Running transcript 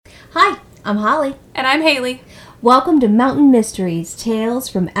I'm Holly. And I'm Haley. Welcome to Mountain Mysteries, Tales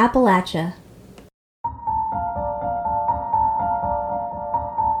from Appalachia.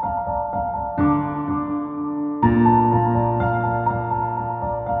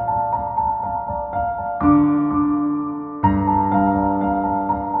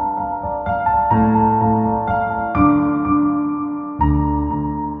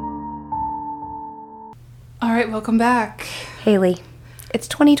 All right, welcome back. Haley, it's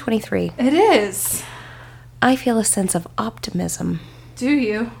 2023. It is. I feel a sense of optimism. Do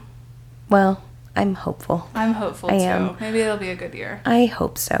you? Well, I'm hopeful. I'm hopeful I too. am. Maybe it'll be a good year. I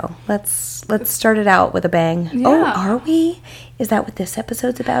hope so. Let's start it out with a bang. Yeah. Oh, are we? Is that what this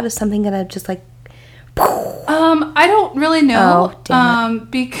episode's about? Is something gonna just like... I don't really know. Oh, damn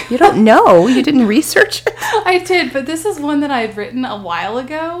it. You don't know? You didn't research it? I did, but this is one that I had written a while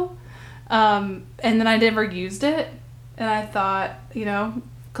ago. And then I never used it. And I thought,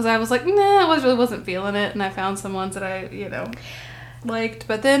 because I was like, nah, I really wasn't feeling it. And I found some ones that I, liked.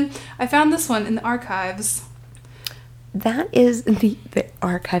 But then I found this one in the archives. That is the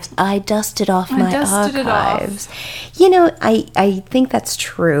archives. I dusted off my archives. I think that's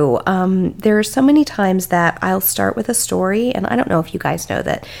true. There are so many times that I'll start with a story, and I don't know if you guys know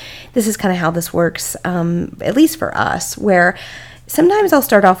that this is kind of how this works, at least for us, where sometimes I'll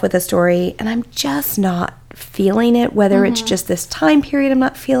start off with a story and I'm just not feeling it, whether it's just this time period I'm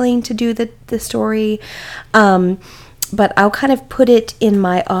not feeling to do the story. But I'll kind of put it in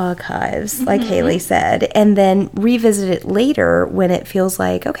my archives, like Haley said, and then revisit it later when it feels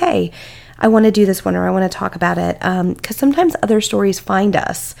like, okay, I want to do this one or I want to talk about it. Because sometimes other stories find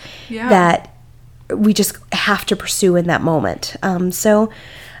us that we just have to pursue in that moment. So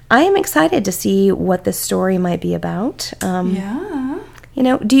I am excited to see what this story might be about.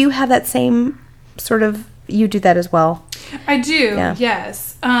 Do you have that same sort of, you do that as well? I do,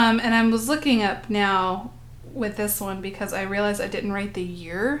 yes. And I was looking up now with this one because I realized I didn't write the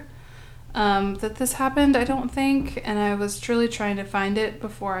year that this happened, I don't think. And I was truly trying to find it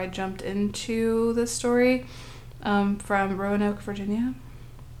before I jumped into this story from Roanoke, Virginia.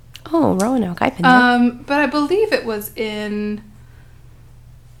 Oh, Roanoke, I've been there. But I believe it was in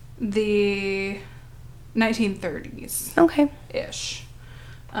the 1930s. Okay. Ish.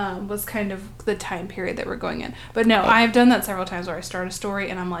 Was kind of the time period that we're going in. But no, I've done that several times where I start a story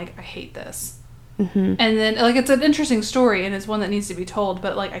and I'm like, I hate this. And then, it's an interesting story and it's one that needs to be told,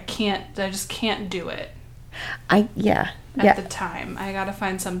 but, I just can't do it. At the time. I gotta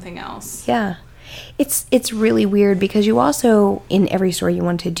find something else. Yeah. It's really weird because you also, in every story, you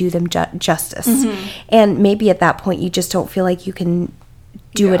want to do them justice. And maybe at that point you just don't feel like you can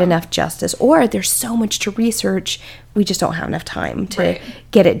do it enough justice, or there's so much to research, we just don't have enough time to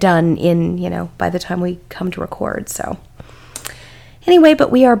get it done in, by the time we come to record. So anyway,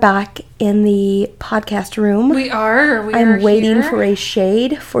 but we are back in the podcast room. We are. I'm waiting for a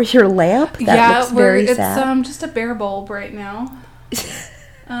shade for your lamp. That looks very sad. It's just a bare bulb right now.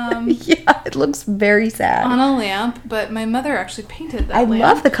 It looks very sad. On a lamp, but my mother actually painted that lamp. I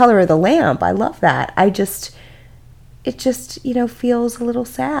love the color of the lamp. I love that. It just, feels a little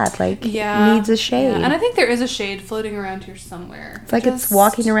sad, it needs a shade. Yeah. And I think there is a shade floating around here somewhere. It's like it's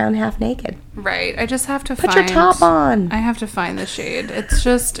walking around half naked. Right. I just have to Put your top on. I have to find the shade.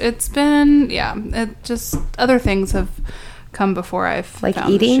 It's been, other things have come before I've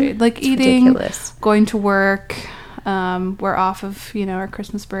found eating? the shade. Like it's eating, ridiculous. Going to work. We're off of, our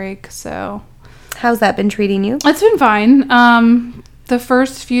Christmas break, so. How's that been treating you? It's been fine. The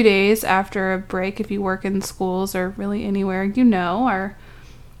first few days after a break, if you work in schools or really anywhere, are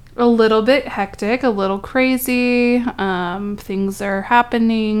a little bit hectic, a little crazy. Things are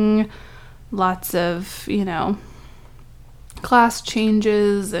happening. Lots of, class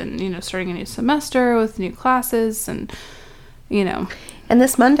changes and, starting a new semester with new classes and. And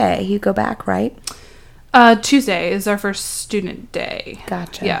this Monday, you go back, right? Tuesday is our first student day.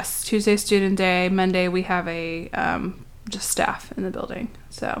 Gotcha. Yes, Tuesday student day. Monday we have a just staff in the building,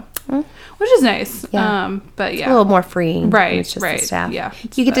 so which is nice. Yeah. But it's a little more freeing. Right. It's just the staff. Yeah.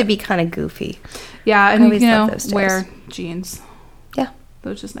 You get to be kind of goofy. Yeah, and wear jeans. Yeah,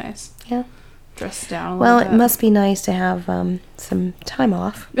 which is nice. Yeah. Dress down. It must be nice to have some time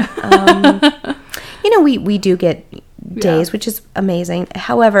off. We do get days, which is amazing.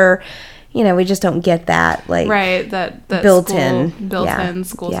 However, we just don't get that that built-in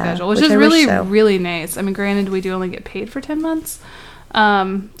school schedule, which is really really nice. I mean, granted, we do only get paid for 10 months,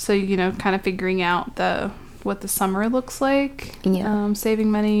 so kind of figuring out what the summer looks like,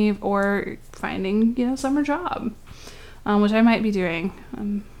 saving money or finding summer job, which I might be doing,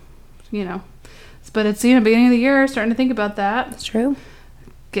 but it's beginning of the year, starting to think about that. That's true.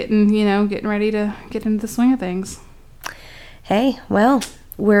 getting ready to get into the swing of things. Hey, well,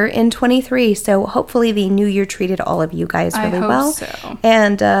 we're in 23, so hopefully the new year treated all of you guys really well. So.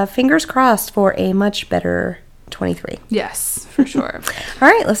 And fingers crossed for a much better 23. Yes, for sure. All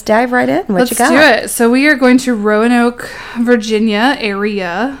right, let's dive right in. What you got? Let's do it. So we are going to Roanoke, Virginia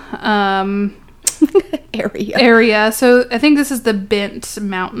area. Area. So I think this is the Bent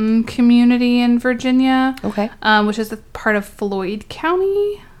Mountain community in Virginia. Okay. Which is a part of Floyd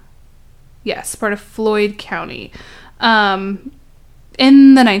County. Yes, part of Floyd County. In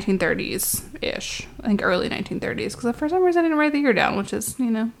the 1930s-ish. I think early 1930s. Because for some reason I didn't write the year down, which is,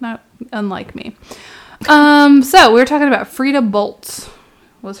 not unlike me. So we were talking about Freeda Bolt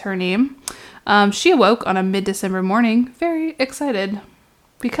was her name. She awoke on a mid-December morning very excited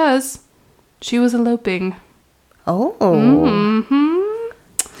because she was eloping. Oh. Mm-hmm.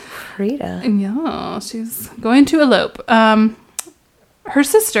 Freeda. Yeah, she's going to elope. Her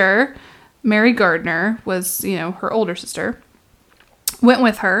sister, Mary Gardner, was, her older sister, went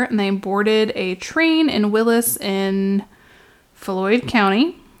with her, and they boarded a train in Willis in Floyd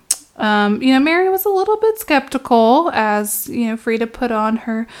County. Mary was a little bit skeptical as, Freeda put on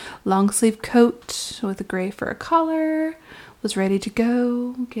her long sleeve coat with a gray fur collar, was ready to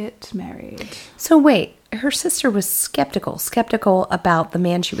go get married. So wait, her sister was skeptical about the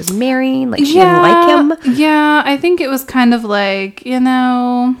man she was marrying? Like she didn't like him? Yeah, I think it was kind of like, Too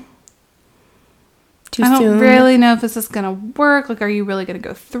soon? I don't really know if this is going to work. Like, are you really going to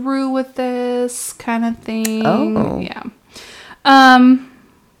go through with this kind of thing? Oh. Yeah.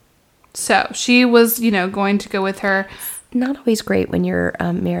 So she was, going to go with her. Not always great when your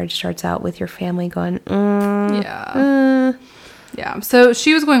marriage starts out with your family going, Yeah. So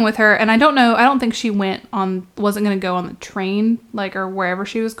she was going with her, and I don't think she wasn't going to go on the train, or wherever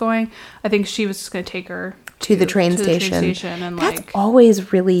she was going. I think she was just going to take her to the train station. And that's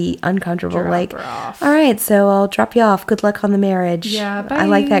always really uncomfortable. Drop her off. All right, so I'll drop you off. Good luck on the marriage. Yeah, bye. I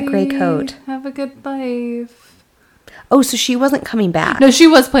like that gray coat. Have a good life. Oh, so she wasn't coming back. No, she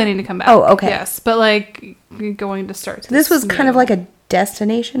was planning to come back. Oh, okay. Yes, but going to start. This was kind of like a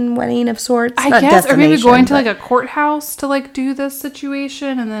destination wedding of sorts. I guess, or maybe going to a courthouse to do this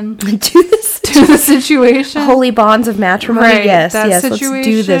situation and then do the situation. Holy bonds of matrimony. Right, yes. Let's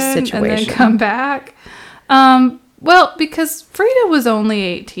do this situation and then come back. Well, because Freeda was only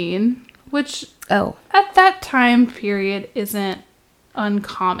 18, which at that time period isn't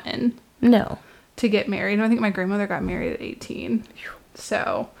uncommon. No. To get married. I think my grandmother got married at 18.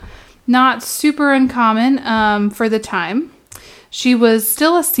 So, not super uncommon for the time. She was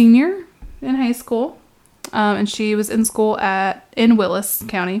still a senior in high school. And she was in school in Willis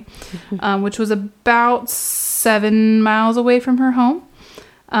County, which was about 7 miles away from her home.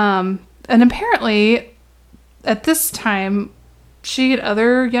 And apparently, at this time, she and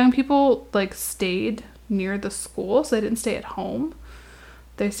other young people, stayed near the school. So they didn't stay at home.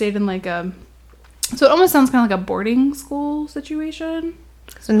 They stayed in so it almost sounds kind of like a boarding school situation.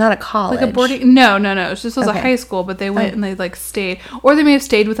 So not a college. Like a boarding... No. It just was a high school, but they went and they stayed. Or they may have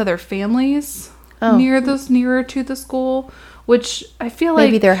stayed with other families nearer to the school, which I feel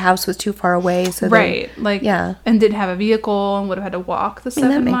maybe their house was too far away. So and didn't have a vehicle and would have had to walk the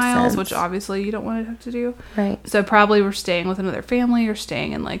 7 miles, sense. Which obviously you don't want to have to do. Right. So probably were staying with another family or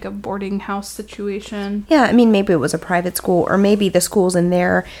staying in a boarding house situation. Yeah, I mean, maybe it was a private school, or maybe the schools in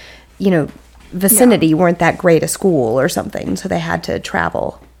their, vicinity weren't that great a school or something, so they had to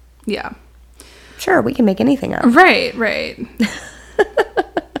travel. Yeah. Sure, we can make anything up. Right.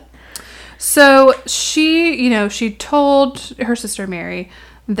 So she told her sister Mary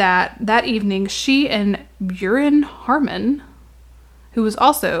that evening she and Buren Harmon, who was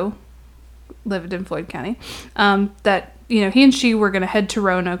also lived in Floyd County, that he and she were going to head to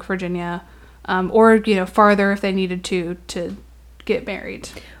Roanoke, Virginia, or farther if they needed to get married.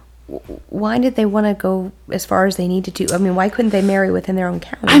 Why did they want to go as far as they needed to? I mean, why couldn't they marry within their own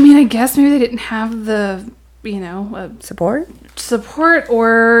county? I mean, I guess maybe they didn't have the, support,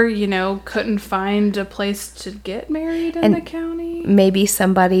 or, couldn't find a place to get married in the county. Maybe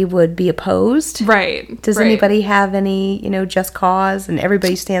somebody would be opposed. Right. Does anybody have any, just cause and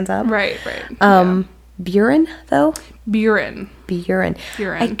everybody stands up? Right. Buren, though? Buren.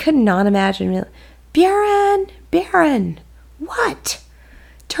 I could not imagine. Buren, what?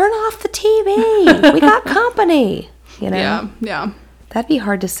 Turn off the TV. We got company. Yeah. That'd be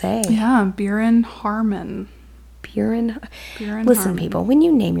hard to say. Yeah, Buren Harmon. Listen, Harmon. people, when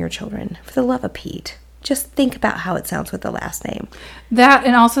you name your children, for the love of Pete, just think about how it sounds with the last name. That,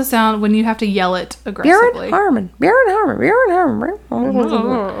 and also sound when you have to yell it aggressively. Buren Harmon.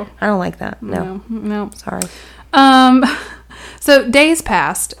 I don't like that. No. No. Sorry. So days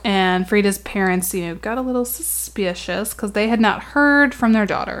passed, and Freda's parents, got a little suspicious because they had not heard from their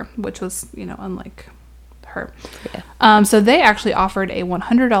daughter, which was, unlike her. Yeah. So they actually offered a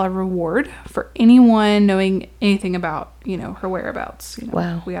 $100 reward for anyone knowing anything about, her whereabouts.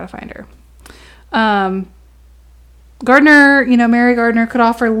 Wow. We got to find her. Gardner, Mary Gardner could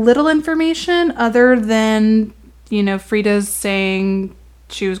offer little information other than, Freda's saying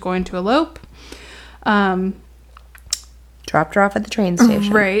she was going to elope. Dropped her off at the train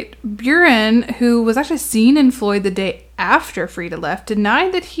station. Right. Buren, who was actually seen in Floyd the day after Freeda left,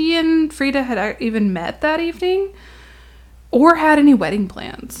 denied that he and Freeda had even met that evening or had any wedding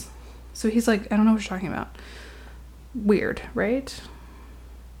plans. So he's like, I don't know what you're talking about. Weird, right?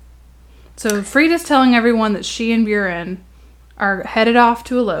 So Freda's telling everyone that she and Buren are headed off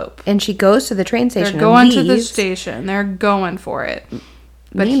to elope. And she goes to the train station. They're going to the station. They're going for it.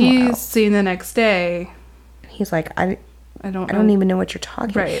 But he's seen the next day. He's like, I don't even know what you're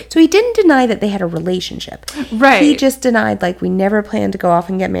talking about. Right. So he didn't deny that they had a relationship. Right. He just denied, we never planned to go off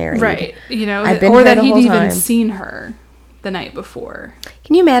and get married. Right. I've been or here that the he'd whole even time. seen her the night before.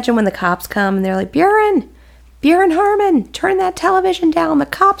 Can you imagine when the cops come and they're like, Buren Harmon, turn that television down. The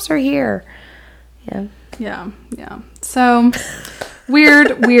cops are here. Yeah. Yeah. So,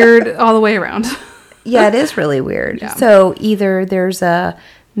 weird all the way around. Yeah, it is really weird. Yeah. So either there's a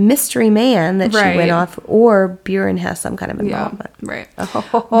mystery man that she went off, or Buren has some kind of involvement. Yeah, right.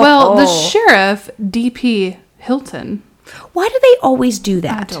 Well, the sheriff, D.P. Hilton. Why do they always do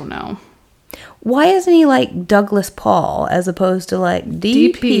that? I don't know. Why isn't he like Douglas Paul as opposed to like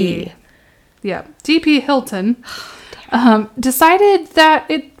D.P.? Yeah, D.P. Hilton decided that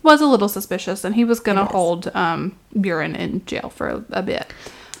it was a little suspicious, and he was going to hold Buren in jail for a bit.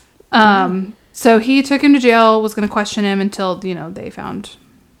 So he took him to jail, was going to question him until, they found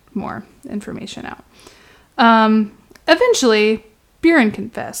more information out. Eventually, Buren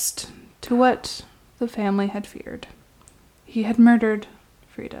confessed to what the family had feared. He had murdered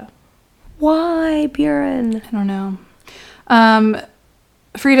Freeda. Why, Buren? I don't know.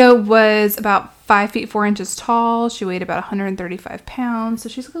 Freeda was about 5 feet 4 inches tall. She weighed about 135 pounds. So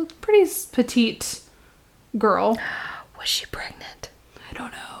she's a pretty petite girl. Was she pregnant? I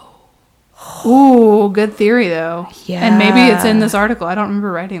don't know. Ooh, good theory, though. Yeah. And maybe it's in this article. I don't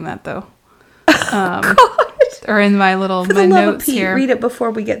remember writing that, though. Or in my notes Pete, here. Read it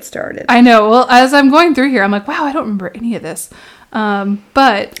before we get started. I know. Well, as I'm going through here, I'm like, wow, I don't remember any of this.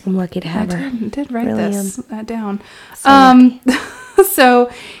 But I'm lucky to have her. I did write really this down. So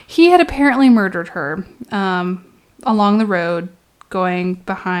So he had apparently murdered her along the road going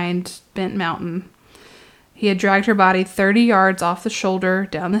behind Bent Mountain. He had dragged her body 30 yards off the shoulder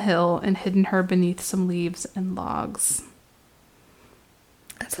down the hill and hidden her beneath some leaves and logs.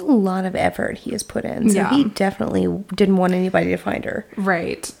 That's a lot of effort he has put in. So he definitely didn't want anybody to find her.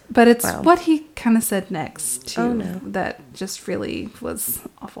 Right. But it's what he kind of said next, too. Oh, no. That just really was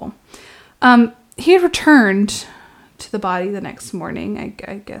awful. He had returned to the body the next morning,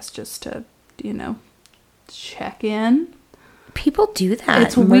 I guess, just to, check in. People do that.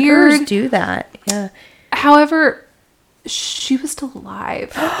 It's Murderers weird. do that. Yeah. However, she was still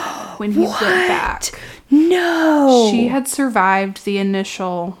alive when he went back. No. She had survived the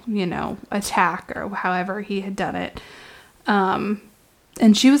initial, attack or however he had done it. And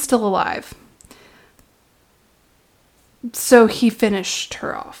she was still alive. So he finished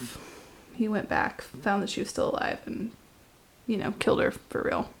her off. He went back, found that she was still alive, and, killed her for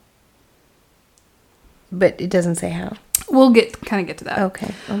real. But it doesn't say how. We'll get to that.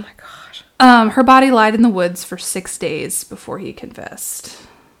 Okay. Oh my gosh. Her body lied in the woods for 6 days before he confessed.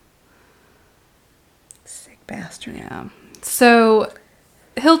 Sick bastard. Yeah. So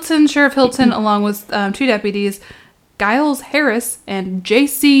Sheriff Hilton, along with 2 deputies, Giles Harris and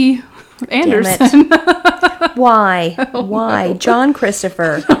J.C. Anderson. Why? Why? John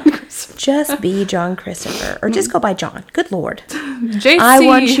Christopher. Just be John Christopher. Or just go by John. Good Lord. J.C. I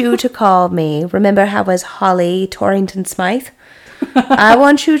want you to call me. Remember how I was Holly Torrington Smythe? I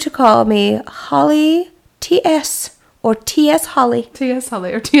want you to call me Holly T.S. or T.S. Holly. T.S.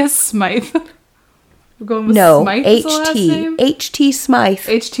 Holly or T.S. Smythe. We're going with No, Smythe as the last name? H.T. Smythe.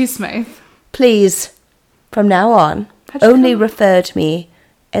 H.T. Smythe. Please, from now on, only refer to me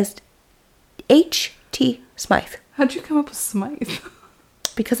as H.T. Smythe. How'd you come up with Smythe?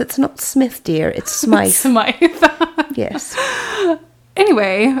 Because it's not Smith, dear. It's Smythe. Smythe. Yes.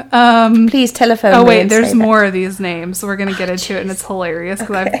 Anyway. Please telephone me. Oh, wait. There's more of these names. So we're going to get into it, and it's hilarious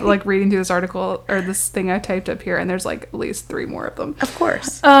because I'm reading through this article or this thing I typed up here, and there's at least 3 more of them. Of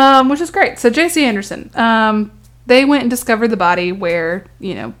course. Which is great. So J.C. Anderson. They went and discovered the body where,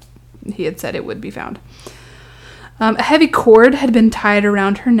 he had said it would be found. A heavy cord had been tied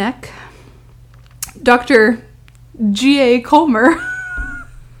around her neck. Dr. G.A. Colmer.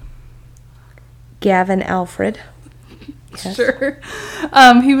 Gavin Alfred. Yes. Sure.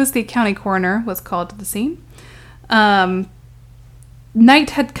 He was the county coroner, was called to the scene. Night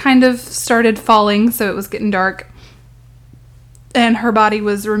had kind of started falling, so it was getting dark. And her body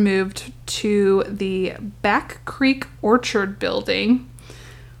was removed to the Back Creek Orchard building,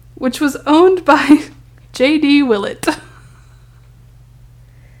 which was owned by J.D. Willett.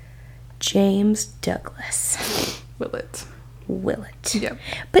 James Douglas. Willett. Yep.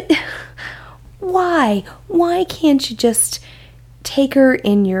 But why? Why can't you just take her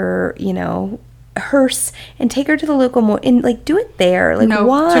in your, hearse and take her to the local and do it there? No,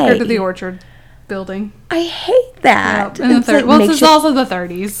 why? Took her to the Orchard building. I hate that. Yep. It's also the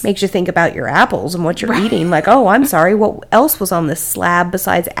 30s. Makes you think about your apples and what you're eating. Oh, I'm sorry. What else was on this slab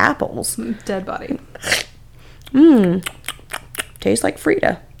besides apples? Dead body. Tastes like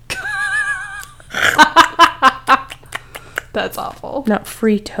Freeda. That's awful. Not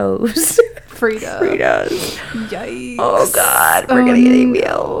Fritos. Freeda. Fritos. Yikes. Oh, God. We're going to get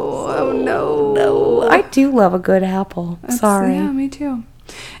emails. Oh, no. No. I do love a good apple. Sorry. Yeah, me too.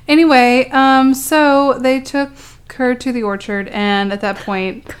 Anyway, so they took her to the orchard, and at that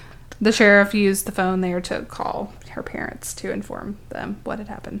point, the sheriff used the phone there to call her parents to inform them what had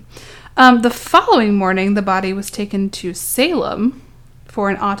happened. The following morning, the body was taken to Salem for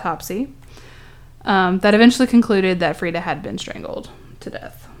an autopsy that eventually concluded that Freeda had been strangled to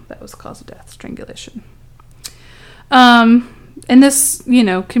death. That was the cause of death, strangulation. In this,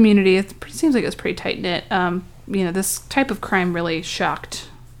 community, it seems like it was pretty tight-knit. This type of crime really shocked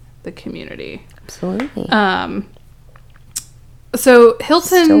the community. Absolutely. So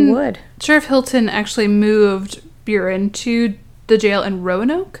Hilton... Still would. Sheriff Hilton actually moved Buren to the jail in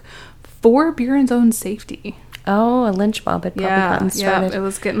Roanoke for Buren's own safety. Oh, a lynch mob had probably gotten started. Yeah, it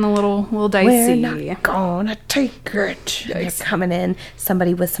was getting a little dicey. We're not gonna take it. They're coming in,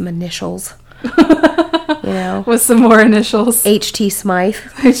 somebody with some initials. With some more initials. H.T. Smythe.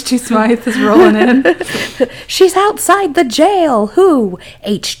 H.T. Smythe is rolling in. She's outside the jail. Who?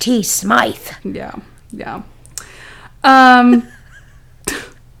 H.T. Smythe. Yeah.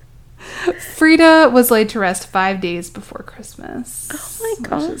 Freeda was laid to rest 5 days before Christmas. Oh my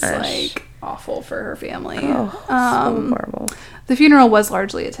gosh. Which is awful for her family. Oh, so horrible. The funeral was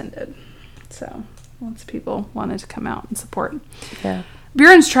largely attended. So lots of people wanted to come out and support. Yeah.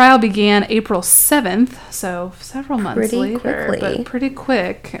 Buren's trial began April 7th, so several months later. Quickly. But pretty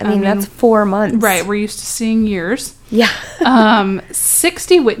quick. I mean, that's 4 months. Right, we're used to seeing years. Yeah.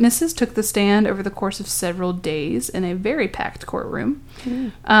 60 witnesses took the stand over the course of several days in a very packed courtroom.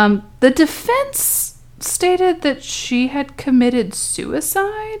 The defense stated that she had committed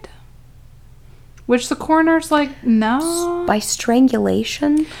suicide, which the coroner's no. By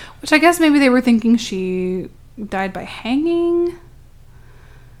strangulation? Which I guess maybe they were thinking she died by hanging.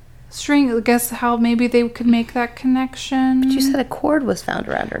 I guess how maybe they could make that connection. But you said a cord was found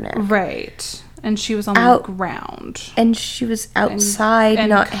around her neck. Right. And she was on the ground. And she was outside, and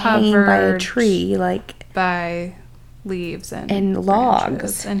not hanging by a tree, by leaves and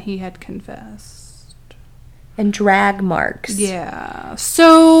logs. And he had confessed. And drag marks. Yeah.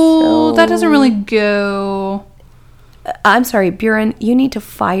 So that doesn't really go... I'm sorry, Buren, you need to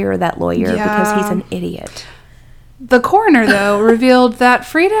fire that lawyer because he's an idiot. The coroner, though, revealed that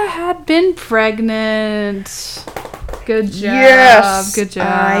Freeda had been pregnant. Good job. Yes. Good job.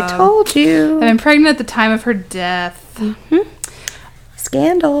 I told you. Had been pregnant at the time of her death. Mm-hmm.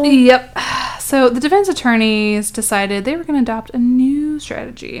 Scandal. Yep. So the defense attorneys decided they were going to adopt a new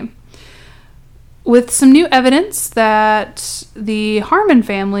strategy. With some new evidence that the Harmon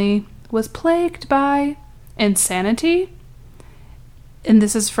family was plagued by insanity. And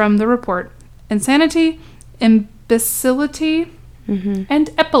this is from the report. Insanity, imbecility, and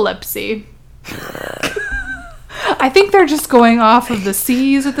epilepsy. I think they're just going off of the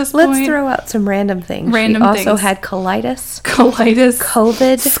C's at this point. Let's throw out some random things. She also had colitis.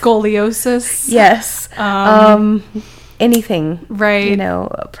 COVID. Scoliosis. Yes. Anything.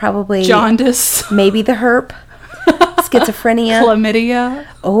 Right. Probably. Jaundice. Maybe the herp. Schizophrenia. Chlamydia.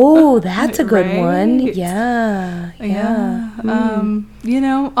 Oh, that's a good one. Yeah.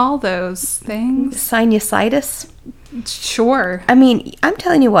 All those things. Sinusitis. Sure. I mean, I'm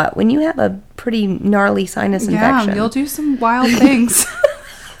telling you what, when you have a pretty gnarly sinus infection. Yeah, you'll do some wild things.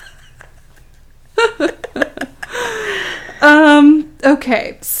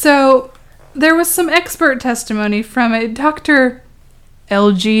 Okay, so there was some expert testimony from a Dr.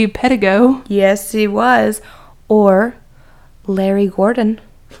 L.G. Pettigo. Yes, he was. Or Larry Gordon.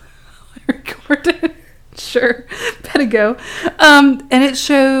 Larry Gordon. Sure. Pedigo.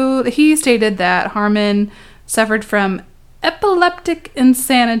 And he stated that Harmon suffered from epileptic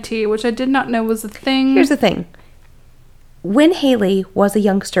insanity, which I did not know was a thing. Here's the thing. When Haley was a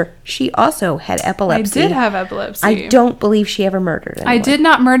youngster, she also had epilepsy. I did have epilepsy. I don't believe she ever murdered anyone. I did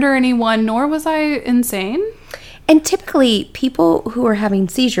not murder anyone, nor was I insane. And typically, people who are having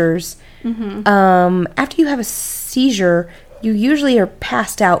seizures, after you have a seizure, you usually are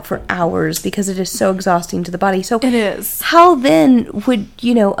passed out for hours because it is so exhausting to the body. So it is. How then would,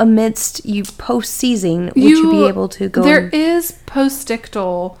 amidst you post-seizing, would you be able to go... There is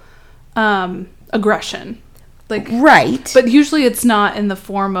post-ictal aggression. Right. But usually it's not in the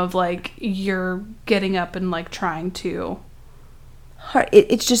form of, you're getting up and, trying to...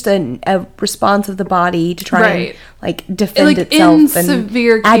 It's just a response of the body to try and, defend itself in and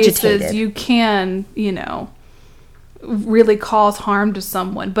severe agitated. cases, you can, really cause harm to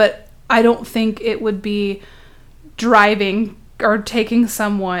someone. But I don't think it would be driving or taking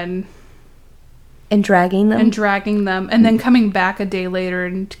someone... And dragging them. And then coming back a day later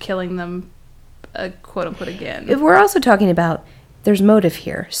and killing them, quote-unquote, again. We're also talking about, there's motive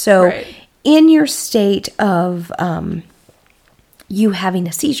here. So, in your state of you having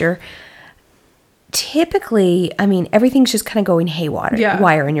a seizure, typically, everything's just kind of going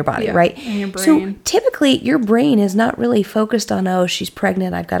haywire in your body, right? In your brain. So, typically, your brain is not really focused on, oh, she's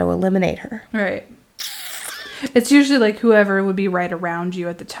pregnant, I've got to eliminate her. Right. It's usually whoever would be right around you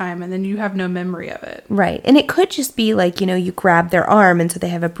at the time, and then you have no memory of it. Right. And it could just be you grab their arm, and so they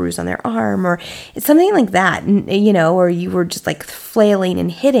have a bruise on their arm, or it's something like that, or you were just flailing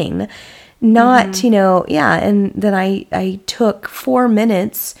and hitting. Not, and then I took 4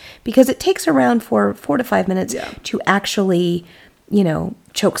 minutes, because it takes around 4 to 5 minutes to actually,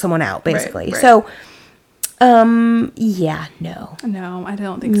 choke someone out, basically. Right. So, no. No, I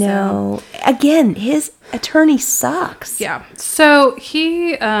don't think so. No. Again, his attorney sucks. Yeah. So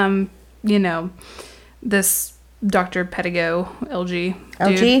he, this Dr. Pedigo, LG,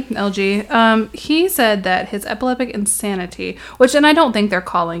 he said that his epileptic insanity, and I don't think they're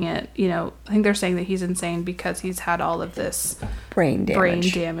calling it, I think they're saying that he's insane because he's had all of this brain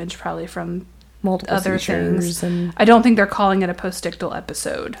damage probably from multiple other seizures things. I don't think they're calling it a post-ictal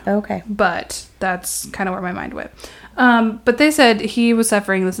episode. Okay. But that's kind of where my mind went. But they said he was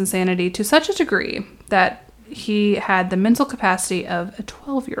suffering this insanity to such a degree that he had the mental capacity of a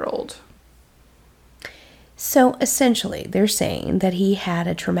 12-year-old. So essentially, they're saying that he had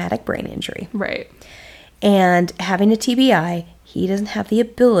a traumatic brain injury. Right. And having a TBI, he doesn't have the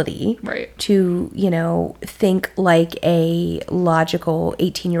ability to, think like a logical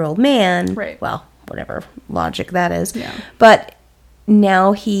 18-year-old man. Right. Well, whatever logic that is. Yeah. But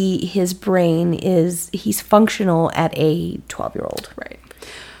now his brain he's functional at a 12-year-old. Right.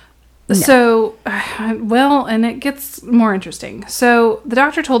 No. So, and it gets more interesting. So, the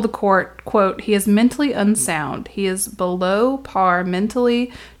doctor told the court, quote, he is mentally unsound. He is below par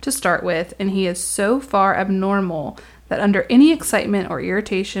mentally to start with, and he is so far abnormal that under any excitement or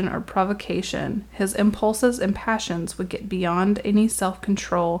irritation or provocation, his impulses and passions would get beyond any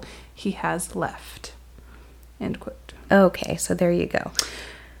self-control he has left. End quote. Okay, so there you go.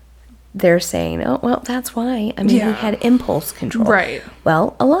 They're saying, oh, well, that's why. He had impulse control. Right.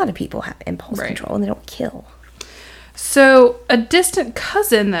 Well, a lot of people have impulse control, and they don't kill. So, a distant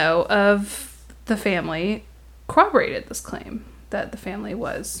cousin, though, of the family corroborated this claim that the family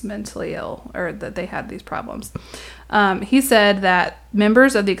was mentally ill, or that they had these problems. He said that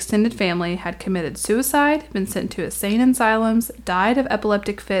members of the extended family had committed suicide, been sent to insane asylums, died of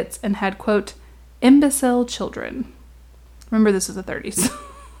epileptic fits, and had, quote, imbecile children. Remember, this is the 30s.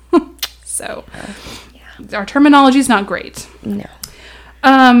 So, our terminology is not great. No.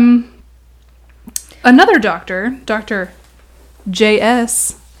 Another doctor, Dr.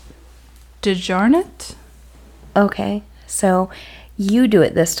 J.S. DeJarnett. Okay, so you do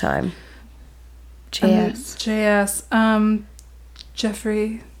it this time. J.S. J.S.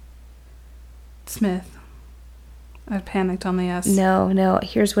 Jeffrey Smith. I panicked on the S. No.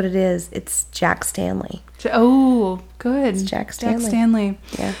 Here's what it is. It's Jack Stanley. Oh, good. It's Jack Stanley. Jack Stanley.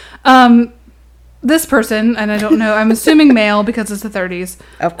 Yeah. This person, and I don't know, I'm assuming male because it's the 30s.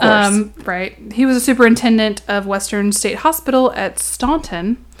 Of course. Right. He was a superintendent of Western State Hospital at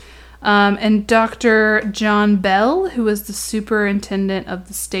Staunton. And Dr. John Bell, who was the superintendent of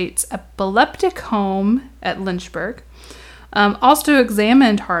the state's epileptic home at Lynchburg, also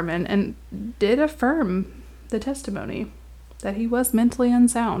examined Harmon and did affirm the testimony that he was mentally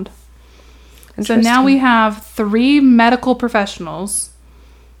unsound. So now we have 3 medical professionals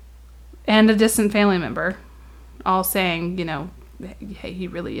and a distant family member all saying, hey, he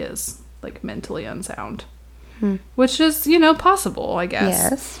really is mentally unsound. which is, possible, I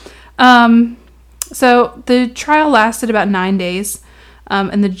guess. Yes. So the trial lasted about 9 days,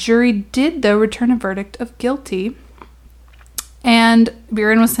 and the jury did, though, return a verdict of guilty. And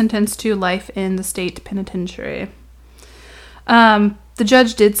Buren was sentenced to life in the state penitentiary. The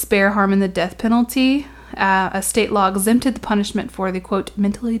judge did spare Harmon the death penalty. A state law exempted the punishment for the, quote,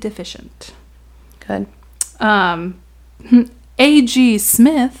 mentally deficient. Good. A.G.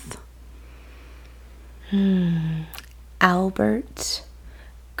 Smith. Albert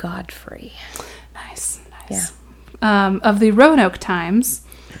Godfrey. Nice. Yeah. Of the Roanoke Times,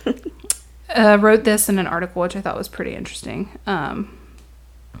 wrote this in an article, which I thought was pretty interesting.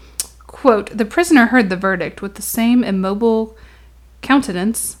 Quote, the prisoner heard the verdict with the same immobile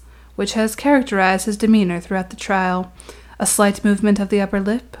countenance which has characterized his demeanor throughout the trial. A slight movement of the upper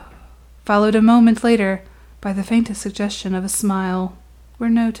lip, followed a moment later by the faintest suggestion of a smile, were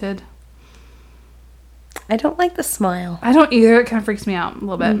noted. I don't like the smile. I don't either. It kind of freaks me out a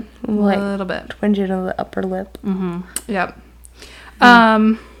little bit. Like, a little bit. Twinging of the upper lip. Mm-hmm. Yep.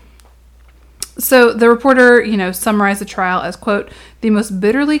 So the reporter, summarized the trial as, quote, the most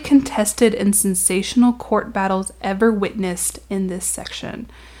bitterly contested and sensational court battles ever witnessed in this section,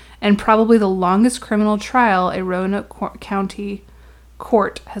 and probably the longest criminal trial a Roanoke County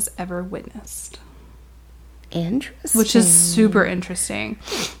court has ever witnessed. Interesting. Which is super interesting.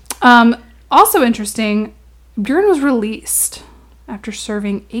 Also interesting, Buren was released after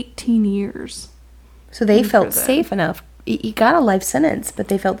serving 18 years. So they felt safe enough. He got a life sentence, but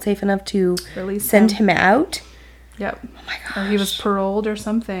they felt safe enough to send him out? Yep. Oh my gosh. Or he was paroled or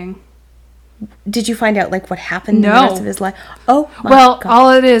something. Did you find out, what happened in the rest of his life? Oh, my God.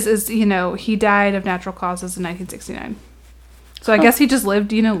 All it is, he died of natural causes in 1969. So I guess he just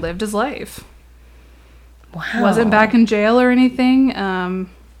lived his life. Wow. Wasn't back in jail or anything.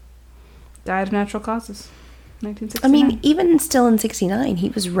 Died of natural causes. 1969. I mean, even still in 69, he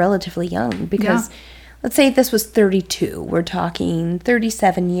was relatively young because, let's say this was 32. We're talking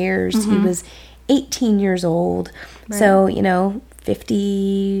 37 years. Mm-hmm. He was 18 years old. Right. So,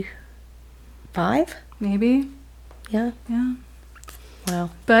 55? Maybe. Yeah. Yeah. Wow.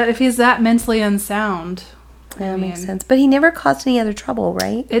 But if he's that mentally unsound... That makes sense. But he never caused any other trouble,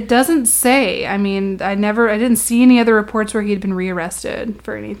 right? It doesn't say. I mean, I didn't see any other reports where he'd been rearrested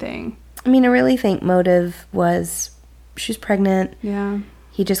for anything. I mean, I really think motive was she was pregnant. Yeah.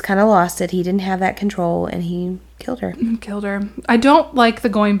 He just kind of lost it. He didn't have that control, and he killed her. I don't like the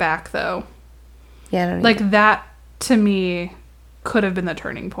going back, though. Yeah, I don't like that, to me, could have been the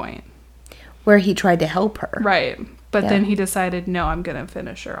turning point. Where he tried to help her. Right. But then he decided, no, I'm going to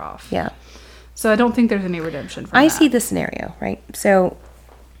finish her off. Yeah. So I don't think there's any redemption for that. I see the scenario, right? So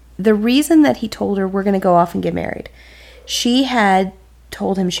the reason that he told her we're going to go off and get married, she had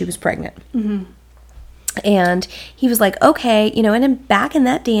told him she was pregnant. Mm-hmm. And he was like, okay, and back in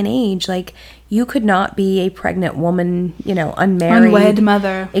that day and age, you could not be a pregnant woman, unmarried. Unwed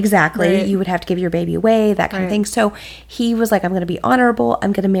mother. Exactly. Right. You would have to give your baby away, that kind of thing. So he was like, I'm going to be honorable.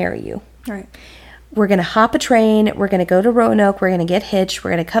 I'm going to marry you. Right. We're going to hop a train. We're going to go to Roanoke. We're going to get hitched.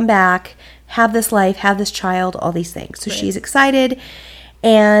 We're going to come back, have this life, have this child, all these things. So she's excited.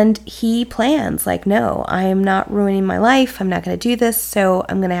 And he plans, no, I am not ruining my life. I'm not going to do this. So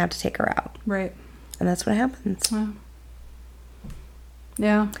I'm going to have to take her out. Right. And that's what happens. Wow.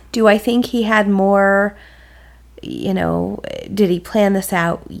 Yeah. Do I think he had more, did he plan this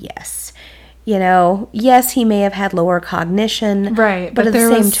out? Yes. Yes, he may have had lower cognition. Right. But at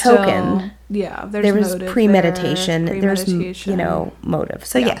the same token... Yeah, there was premeditation. There's, motive.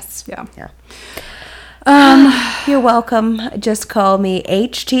 So, yes. Yeah. You're welcome. Just call me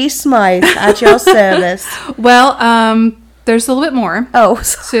H.T. Smythe at your service. Well, there's a little bit more. Oh,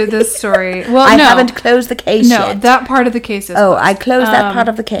 sorry. To this story. Well, I haven't closed the case yet. No, that part of the case is closed. I closed that part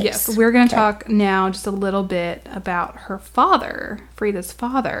of the case. Yes, we're going to talk now just a little bit about her father, Freeda's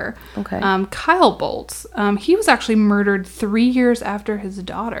father, Kyle Bolts. He was actually murdered 3 years after his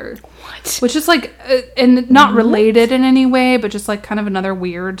daughter. What? Which is and not related in any way, but just kind of another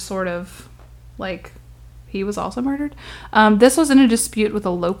weird sort of, he was also murdered. This was in a dispute with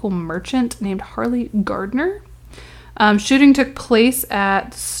a local merchant named Harley Gardner. Shooting took place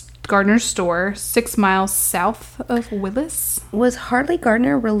at Gardner's store 6 miles south of Willis. Was Harley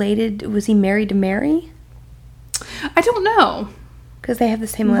Gardner related? Was he married to Mary? I don't know. Because they have the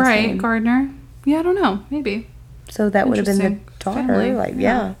same last name. Right, Gardner. Yeah, I don't know. Maybe. So that would have been the daughter. Family.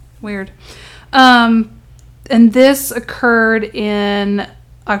 Yeah. Weird. And this occurred on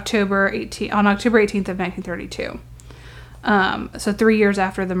October 18th of 1932. So 3 years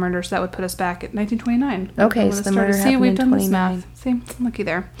after the murder, so that would put us back at 1929. Okay, so the murder happened in 29. See, I'm lucky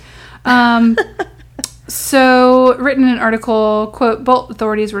there. So, written in an article, quote, Bolt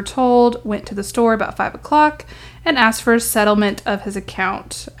authorities were told, went to the store about 5 o'clock and asked for a settlement of his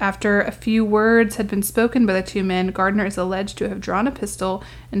account. After a few words had been spoken by the two men, Gardner is alleged to have drawn a pistol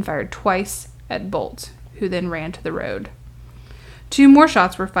and fired twice at Bolt, who then ran to the road. 2 more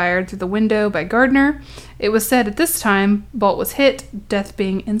shots were fired through the window by Gardner. It was said at this time Bolt was hit, death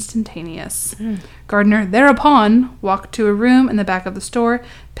being instantaneous. Gardner thereupon walked to a room in the back of the store,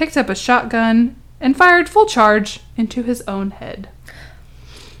 picked up a shotgun, and fired full charge into his own head,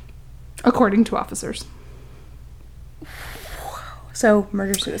 according to officers. So,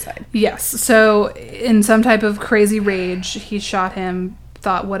 murder-suicide. Yes. So, in some type of crazy rage, he shot him,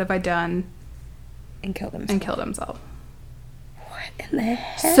 thought, what have I done? And killed himself. And killed himself. What in the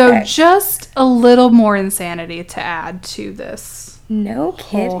heck? So, just a little more insanity to add to this no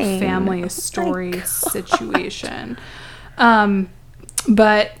whole kidding. family story situation.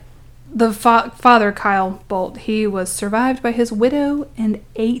 But the father, Kyle Bolt, he was survived by his widow and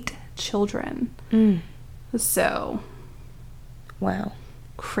 8 children. So... Wow.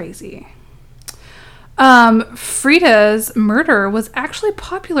 Crazy. Freda's murder was actually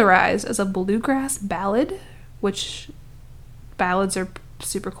popularized as a bluegrass ballad, which ballads are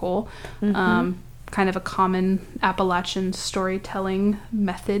super cool. Kind of a common Appalachian storytelling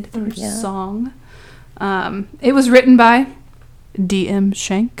method for song. It was written by D.M.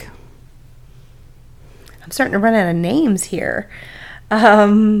 Schenck. I'm starting to run out of names here.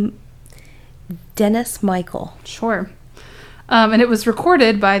 Dennis Michael. Sure. And it was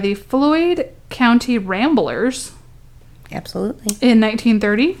recorded by the Floyd County Ramblers. Absolutely. In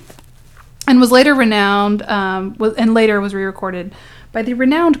 1930. And was later renowned, and later was re-recorded by the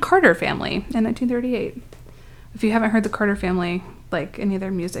renowned Carter family in 1938. If you haven't heard the Carter family, like any of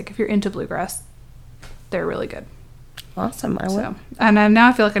their music, if you're into bluegrass, they're really good. Awesome. I will. So, and now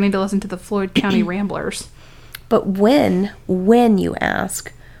I feel like I need to listen to the Floyd County Ramblers. But when you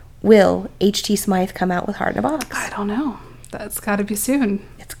ask, will H.T. Smythe come out with Heart in a Box? I don't know. That's got to be soon.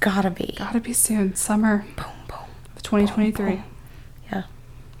 It's gotta be. Gotta be soon. Summer. Boom, boom. Of 2023. Boom, boom. Yeah.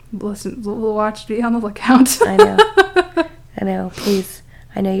 Listen, we'll watch. Be on the lookout. I know. I know. Please.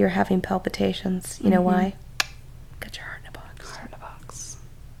 I know you're having palpitations. You know why? Got your heart in a box. Heart in a box.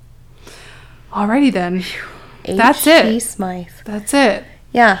 Alrighty then. That's H.T. it. Smythe. That's it.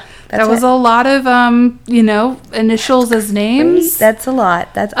 Yeah. That was a lot of, initials as names. That's a lot.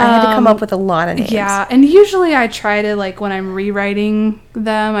 I had to come up with a lot of names. Yeah, and usually I try to, when I'm rewriting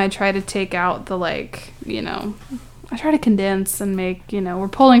them, I try to take out the, I try to condense and make, we're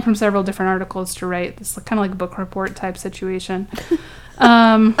pulling from several different articles to write this kind of like book report type situation.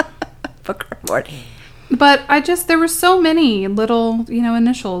 Book report. But there were so many little,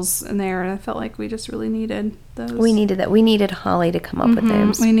 initials in there, and I felt like we just really needed those. We needed that. We needed Holly to come up with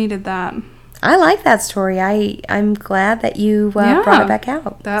names. We needed that. I like that story. I'm glad that you brought it back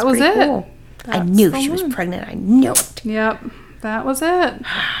out. That was it. Cool. I knew she was pregnant. I knew it. Yep. That was it.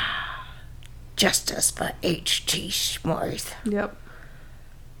 Justice for H.T. Smythe. Yep.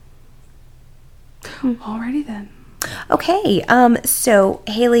 Alrighty then. Okay. So,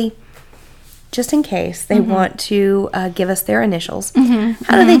 Haley, just in case they want to give us their initials,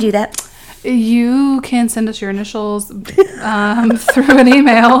 how do they do that? You can send us your initials through an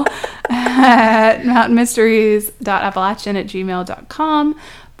email at mountainmysteries.appalachian@gmail.com.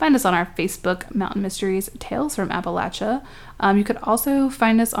 Find us on our Facebook, Mountain Mysteries Tales from Appalachia. You could also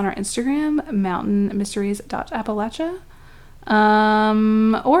find us on our Instagram, mountainmysteries.appalachia.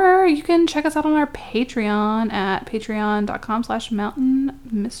 Or you can check us out on our Patreon at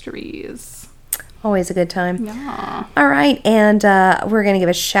patreon.com/mountainmysteries. Always a good time. Yeah. All right, and we're going to give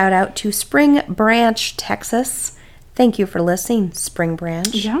a shout out to Spring Branch, Texas. Thank you for listening, Spring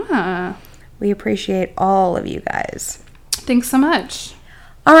Branch. Yeah. We appreciate all of you guys. Thanks so much.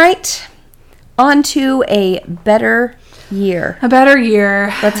 All right, on to a better year. A better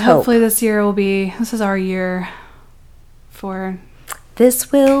year. Let's hope. Hopefully this is our year for...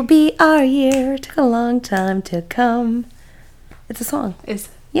 This will be our year. Took a long time to come. It's a song. Is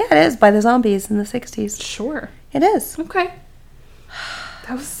Yeah, it is, by the Zombies in the 60s. Sure. It is. Okay.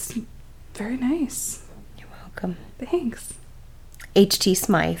 That was very nice. You're welcome. Thanks. H.T.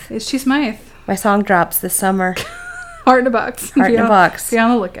 Smythe. H.T. Smythe. My song drops this summer. Heart in a box. Heart in a box. Be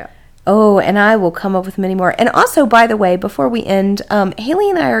on the lookout. Oh, and I will come up with many more. And also, by the way, before we end,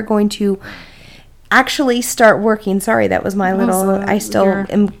 Haley and I are going to actually start working. Sorry, that was my little... I still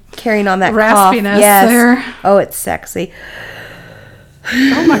am carrying on that raspiness cough. Yes. there. Oh, it's sexy.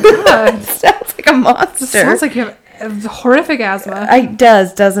 Oh my God. Sounds like a monster. It sounds like you have horrific asthma. It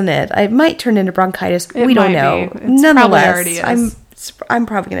does, doesn't it? It might turn into bronchitis. We don't know. It probably already is. I'm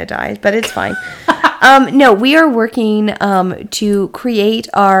probably going to die, but it's fine. No, we are working to create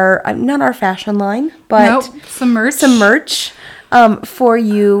our, not our fashion line, but some merch. For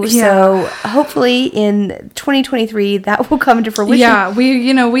you. Yeah. So hopefully in 2023 that will come to fruition. Yeah,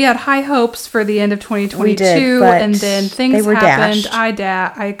 we had high hopes for the end of 2022, we did, and then things happened.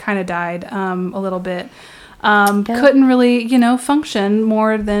 Dashed. I kind of died a little bit. Couldn't really, function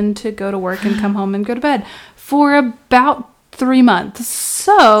more than to go to work and come home and go to bed for about 3 months.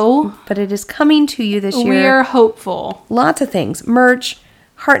 So, but it is coming to you this year. We are hopeful. Lots of things. Merch,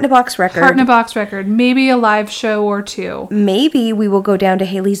 Heart in a Box record. Heart in a Box record. Maybe a live show or two. Maybe we will go down to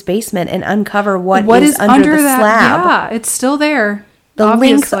Haley's basement and uncover what is under the slab. Yeah, it's still there. The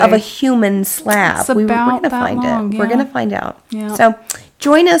length of a human slab. We're going to find it. Yeah. We're going to find out. Yeah. So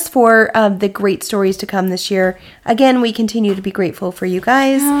join us for the great stories to come this year. Again, we continue to be grateful for you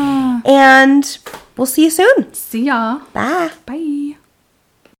guys. Yeah. And we'll see you soon. See ya. Bye. Bye.